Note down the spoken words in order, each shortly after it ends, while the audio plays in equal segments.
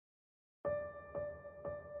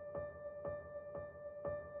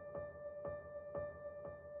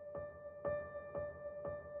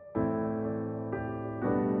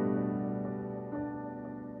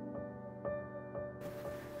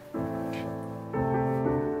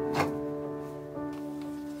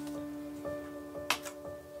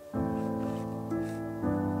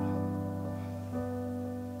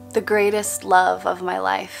The greatest love of my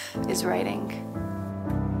life is writing.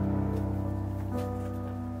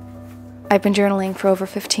 I've been journaling for over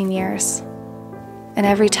 15 years, and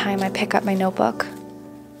every time I pick up my notebook,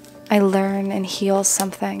 I learn and heal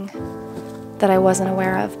something that I wasn't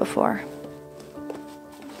aware of before.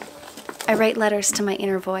 I write letters to my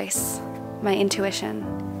inner voice, my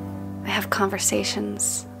intuition. I have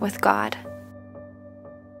conversations with God.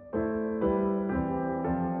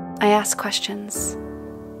 I ask questions,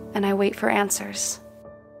 and I wait for answers.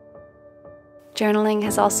 Journaling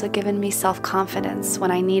has also given me self-confidence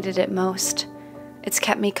when I needed it most. It's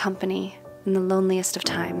kept me company in the loneliest of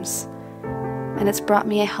times, and it's brought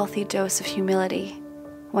me a healthy dose of humility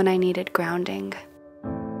when I needed grounding.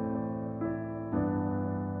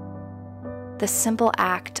 The simple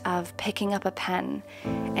act of picking up a pen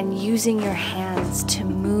and using your hands to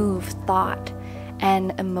move thought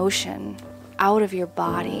and emotion out of your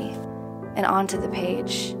body and onto the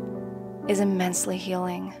page is immensely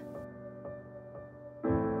healing.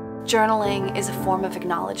 Journaling is a form of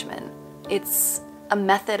acknowledgement. It's a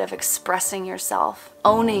method of expressing yourself,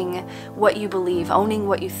 owning what you believe, owning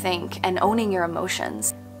what you think, and owning your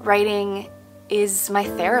emotions. Writing is my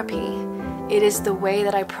therapy. It is the way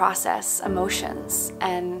that I process emotions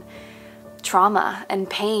and trauma and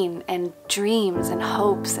pain and dreams and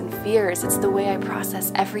hopes and fears. It's the way I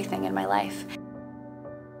process everything in my life.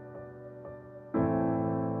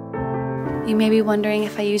 You may be wondering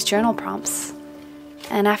if I use journal prompts.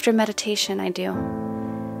 And after meditation, I do.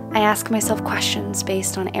 I ask myself questions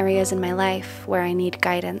based on areas in my life where I need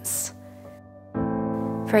guidance.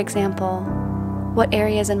 For example, what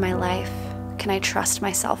areas in my life can I trust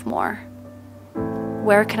myself more?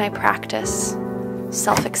 Where can I practice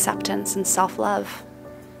self-acceptance and self-love?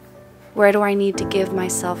 Where do I need to give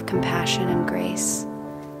myself compassion and grace?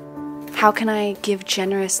 How can I give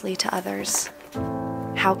generously to others?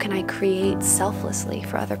 How can I create selflessly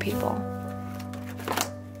for other people?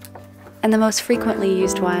 And the most frequently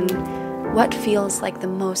used one, what feels like the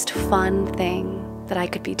most fun thing that I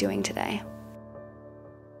could be doing today?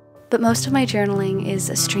 But most of my journaling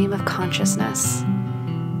is a stream of consciousness.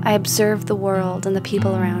 I observe the world and the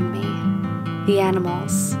people around me, the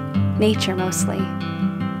animals, nature mostly,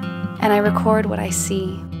 and I record what I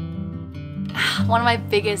see. One of my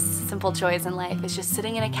biggest simple joys in life is just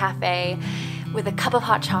sitting in a cafe with a cup of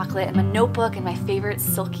hot chocolate and a notebook and my favorite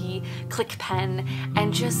silky click pen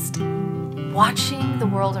and just watching the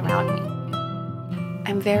world around me.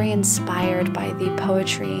 I'm very inspired by the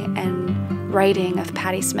poetry and writing of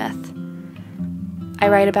Patti Smith. I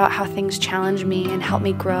write about how things challenge me and help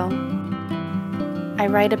me grow. I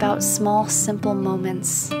write about small, simple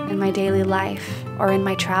moments in my daily life or in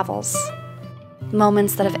my travels,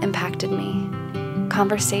 moments that have impacted me,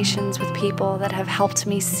 conversations with people that have helped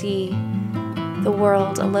me see the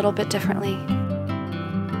world a little bit differently.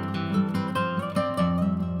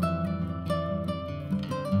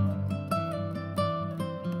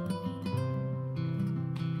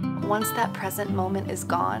 Once that present moment is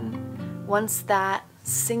gone, once that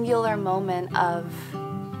singular moment of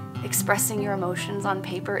expressing your emotions on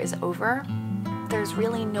paper is over, there's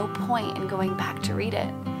really no point in going back to read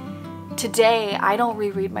it. Today, I don't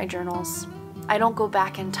reread my journals. I don't go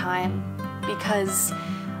back in time because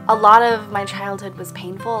a lot of my childhood was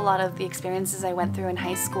painful. A lot of the experiences I went through in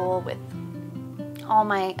high school with all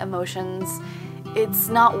my emotions, it's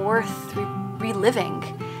not worth reliving.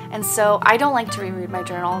 And so I don't like to reread my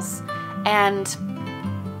journals, and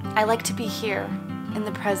I like to be here in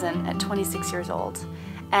the present at 26 years old.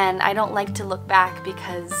 And I don't like to look back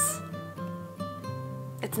because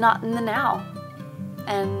it's not in the now.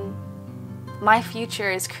 And my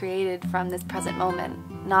future is created from this present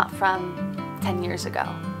moment, not from 10 years ago.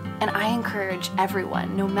 And I encourage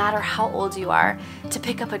everyone, no matter how old you are, to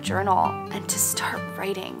pick up a journal and to start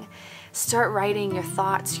writing. Start writing your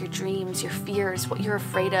thoughts, your dreams, your fears, what you're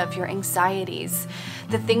afraid of, your anxieties,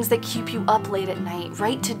 the things that keep you up late at night.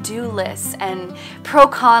 Write to-do lists and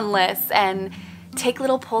pro-con lists and take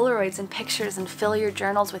little Polaroids and pictures and fill your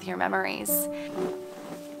journals with your memories.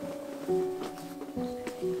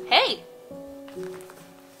 Hey!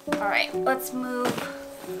 All right, let's move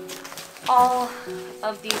all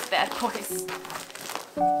of these bad boys.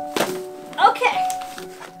 Okay.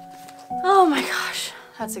 Oh my gosh.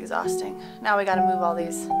 That's exhausting. Now we gotta move all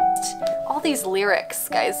these lyrics,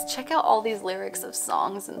 guys. Check out all these lyrics of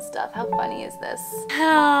songs and stuff. How funny is this?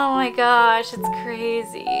 Oh my gosh, it's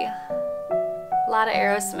crazy. A lot of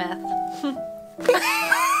Aerosmith.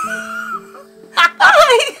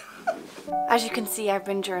 As you can see, I've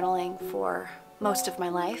been journaling for most of my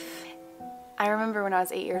life. I remember when I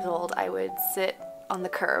was 8 years old, I would sit on the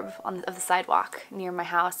curb of the sidewalk near my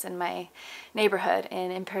house in my neighborhood in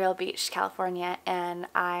Imperial Beach, California, and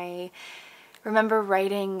I remember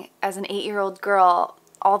writing as an 8-year-old girl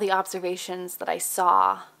all the observations that I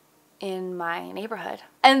saw in my neighborhood.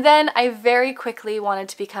 And then I very quickly wanted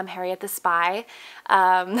to become Harriet the Spy, the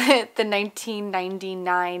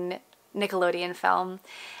 1999 Nickelodeon film,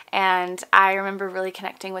 and I remember really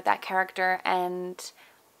connecting with that character and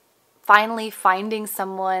finally finding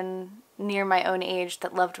someone near my own age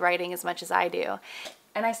that loved writing as much as I do.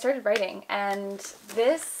 And I started writing, and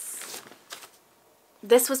this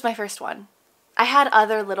was my first one. I had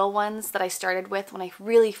other little ones that I started with when I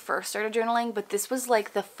really first started journaling, but this was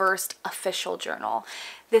like the first official journal.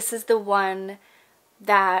 This is the one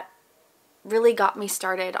that really got me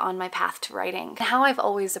started on my path to writing. How I've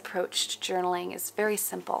always approached journaling is very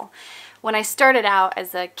simple. When I started out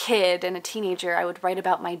as a kid and a teenager, I would write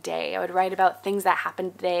about my day. I would write about things that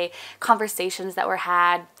happened today, conversations that were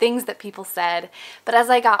had, things that people said. But as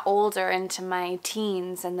I got older into my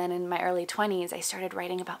teens and then in my early 20s, I started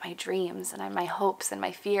writing about my dreams and my hopes and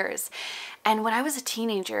my fears. And when I was a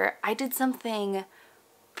teenager, I did something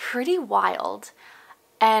pretty wild.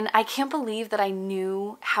 And I can't believe that I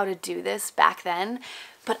knew how to do this back then,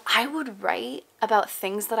 but I would write about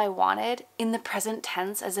things that I wanted in the present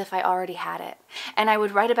tense as if I already had it. And I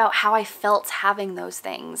would write about how I felt having those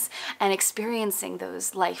things and experiencing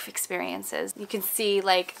those life experiences. You can see,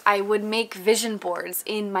 like, I would make vision boards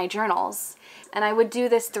in my journals. And I would do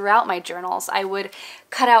this throughout my journals. I would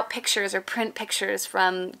cut out pictures or print pictures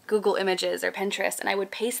from Google Images or Pinterest, and I would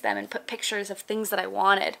paste them and put pictures of things that I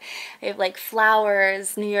wanted. I have like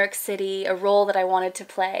flowers, New York City, a role that I wanted to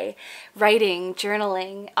play, writing,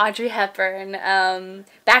 journaling, Audrey Hepburn,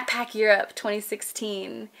 Backpack Europe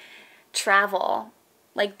 2016, travel.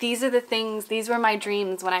 Like, these are the things, these were my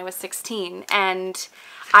dreams when I was 16, and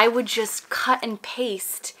I would just cut and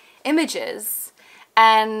paste images.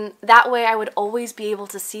 And that way I would always be able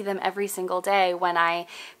to see them every single day when I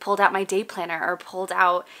pulled out my day planner or pulled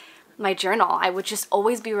out my journal. I would just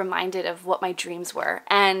always be reminded of what my dreams were.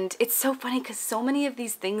 And it's so funny because so many of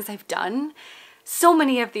these things I've done,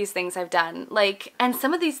 like, and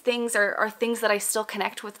some of these things are things that I still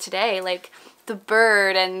connect with today, like the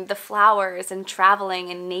bird and the flowers and traveling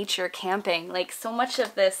and nature, camping. Like, so much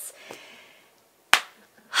of this,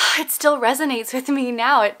 it still resonates with me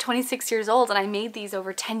now at 26 years old, and I made these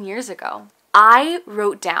over 10 years ago. I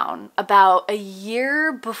wrote down, about a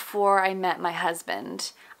year before I met my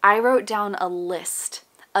husband, I wrote down a list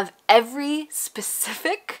of every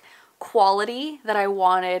specific quality that I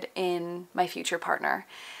wanted in my future partner.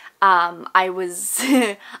 I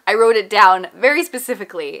wrote it down very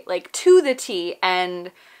specifically, like to the T,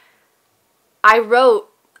 and I wrote,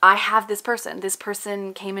 I have this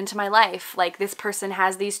person came into my life, like this person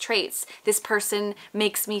has these traits, this person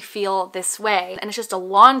makes me feel this way. And it's just a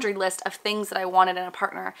laundry list of things that I wanted in a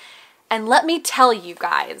partner. And let me tell you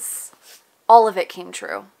guys, all of it came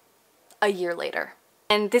true a year later.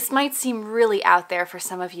 And this might seem really out there for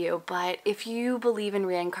some of you, but if you believe in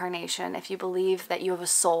reincarnation, if you believe that you have a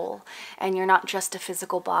soul and you're not just a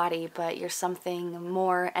physical body, but you're something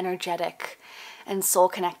more energetic and soul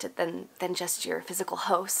connected than just your physical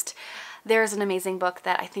host, there's an amazing book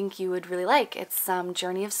that I think you would really like. It's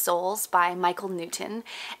Journey of Souls by Michael Newton.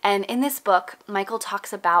 And in this book, Michael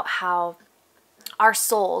talks about how our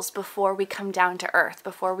souls, before we come down to earth,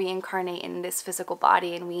 before we incarnate in this physical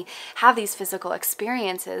body and we have these physical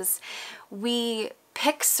experiences, we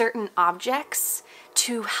pick certain objects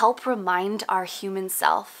to help remind our human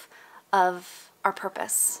self of our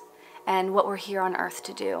purpose and what we're here on earth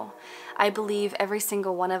to do. I believe every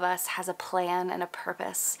single one of us has a plan and a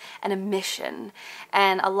purpose and a mission.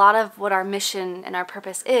 And a lot of what our mission and our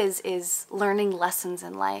purpose is learning lessons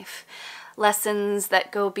in life. Lessons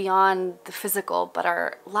that go beyond the physical but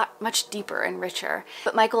are much deeper and richer.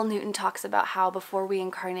 But Michael Newton talks about how before we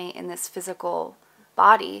incarnate in this physical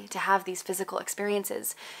body to have these physical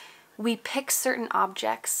experiences, we pick certain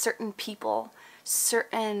objects, certain people,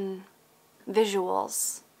 certain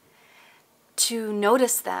visuals to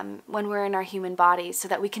notice them when we're in our human bodies so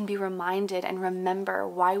that we can be reminded and remember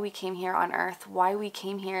why we came here on earth, why we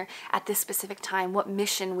came here at this specific time, what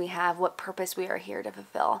mission we have, what purpose we are here to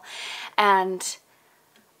fulfill. And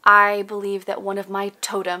I believe that one of my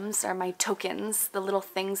totems or my tokens, the little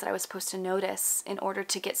things that I was supposed to notice in order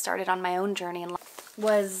to get started on my own journey in life,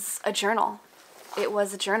 was a journal. It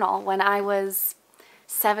was a journal. When I was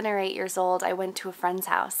 7 or 8 years old, I went to a friend's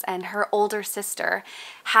house and her older sister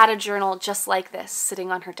had a journal just like this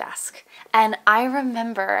sitting on her desk. And I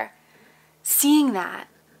remember seeing that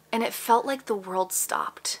and it felt like the world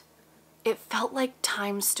stopped. It felt like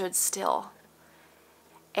time stood still.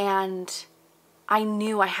 And I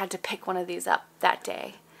knew I had to pick one of these up that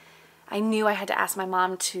day. I knew I had to ask my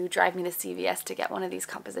mom to drive me to CVS to get one of these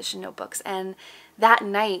composition notebooks. And that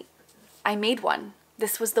night, I made one.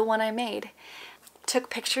 This was the one I made. Took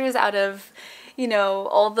pictures out of, you know,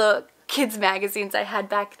 all the kids magazines I had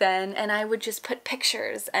back then, and I would just put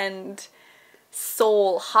pictures and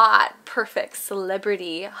soul, hot, perfect,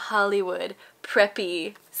 celebrity, Hollywood,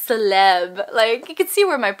 preppy, celeb. Like, you could see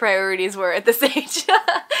where my priorities were at this age.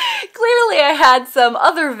 Clearly I had some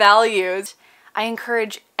other values. I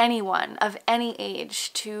encourage anyone of any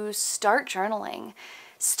age to start journaling.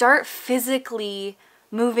 Start physically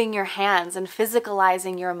moving your hands and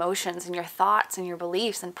physicalizing your emotions and your thoughts and your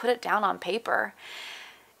beliefs and put it down on paper.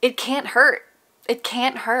 It can't hurt. It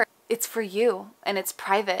can't hurt. It's for you, and it's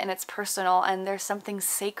private, and it's personal, and there's something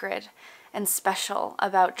sacred and special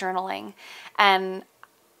about journaling. And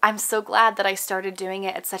I'm so glad that I started doing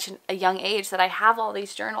it at such a young age, that I have all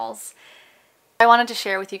these journals. I wanted to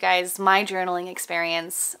share with you guys my journaling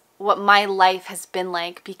experience, what my life has been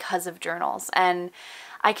like because of journals. And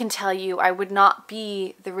I can tell you, I would not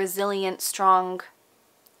be the resilient, strong,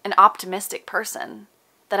 and optimistic person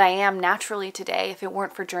that I am naturally today if it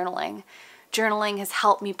weren't for journaling. Journaling has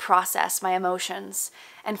helped me process my emotions.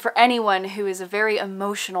 And for anyone who is a very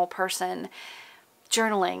emotional person,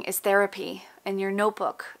 journaling is therapy, and your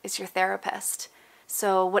notebook is your therapist.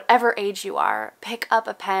 So whatever age you are, pick up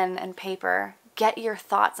a pen and paper, get your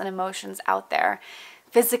thoughts and emotions out there,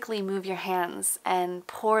 physically move your hands, and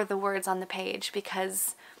pour the words on the page,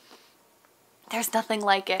 because there's nothing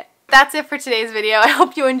like it. That's it for today's video. I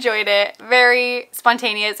hope you enjoyed it. Very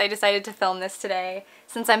spontaneous. I decided to film this today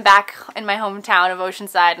since I'm back in my hometown of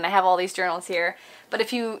Oceanside and I have all these journals here. But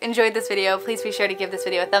if you enjoyed this video, please be sure to give this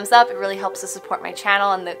video a thumbs up. It really helps to support my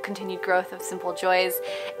channel and the continued growth of Simple Joys.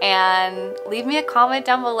 And leave me a comment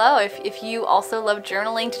down below if you also love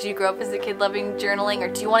journaling. Did you grow up as a kid loving journaling, or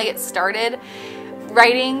do you want to get started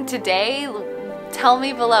writing today? Tell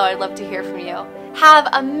me below. I'd love to hear from you. Have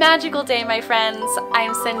a magical day, my friends. I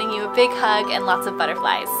am sending you a big hug and lots of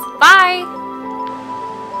butterflies. Bye!